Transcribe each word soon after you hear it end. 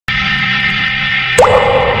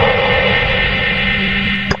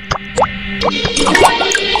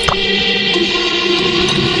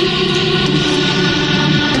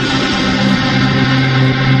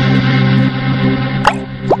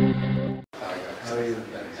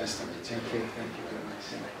Thank you very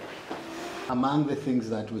much. Among the things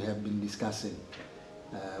that we have been discussing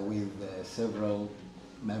with several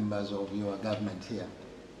members of your government here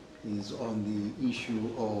is on the issue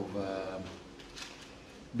of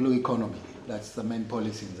blue economy. That's the main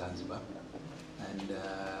policy in Zanzibar. And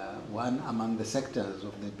one among the sectors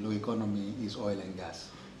of the blue economy is oil and gas.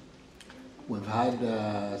 We've had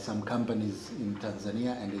some companies in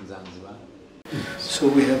Tanzania and in Zanzibar. So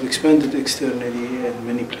we have expanded externally in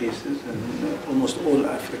many places, and almost all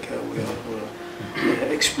Africa we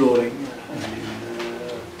are exploring.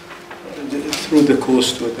 Through the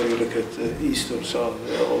coast, whether you look at east or south,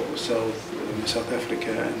 South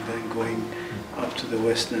Africa, and then going up to the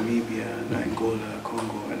west, Namibia, and Angola,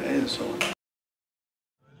 Congo, and so on.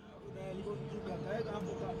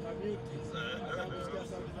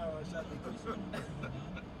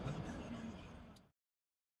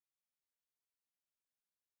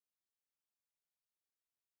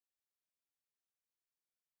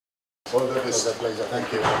 All the best. It's a pleasure.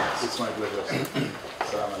 Thank you. It's my pleasure.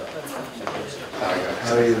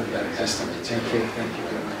 How are you? Thank you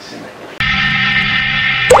very much.